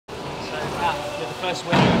first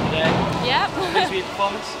winner of the day. Yeah. Pleased with your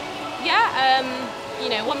performance? Yeah, you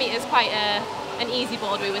know, 1 metre is quite an easy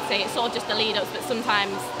board, we would say. It's sort of just the lead-ups, but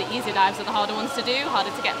sometimes the easier dives are the harder ones to do,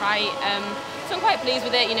 harder to get right. So I'm quite pleased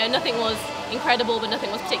with it. You know, nothing was incredible, but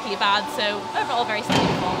nothing was particularly bad. So overall, very steady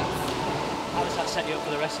performance. How does that set you up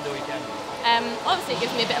for the rest of the weekend? Obviously, it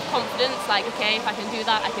gives me a bit of confidence. Like, okay, if I can do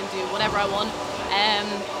that, I can do whatever I want.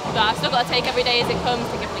 But I've still got to take every day as it comes,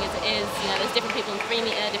 take everything as it is. You know, there's different people in 3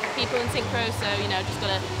 metre, different people in synchro, so you know, just got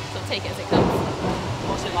to sort of take it as it comes.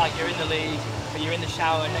 What's it like? You're in the lead, but you're in the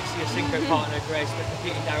shower next to your synchro partner, Grace, but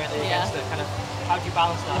competing directly against her. Kind of, how do you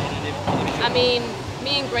balance that in an individual? I mean,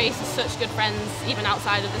 me and Grace are such good friends, even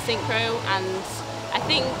outside of the synchro, and I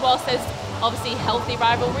think whilst there's obviously healthy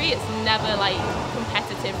rivalry, it's never like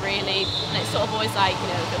competitive really, and it's sort of always like, you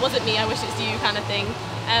know, if it wasn't me, I wish it's you kind of thing.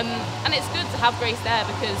 And it's good to have Grace there,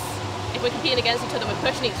 because if we're competing against each other, we're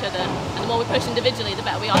pushing each other, and the more we push individually, the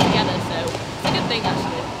better we are together, so it's a good thing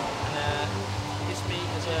actually. This meet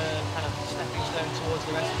as a kind of stepping stone towards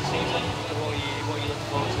the rest of the season, what are you looking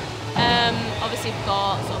forward to? Obviously we've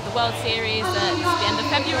got sort of the World Series at the end of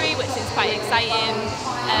February, which is quite exciting.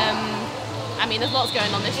 I mean, there's lots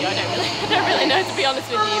going on this year. I don't really know, to be honest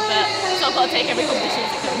with you, but I've got to take every competition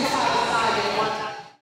as it comes.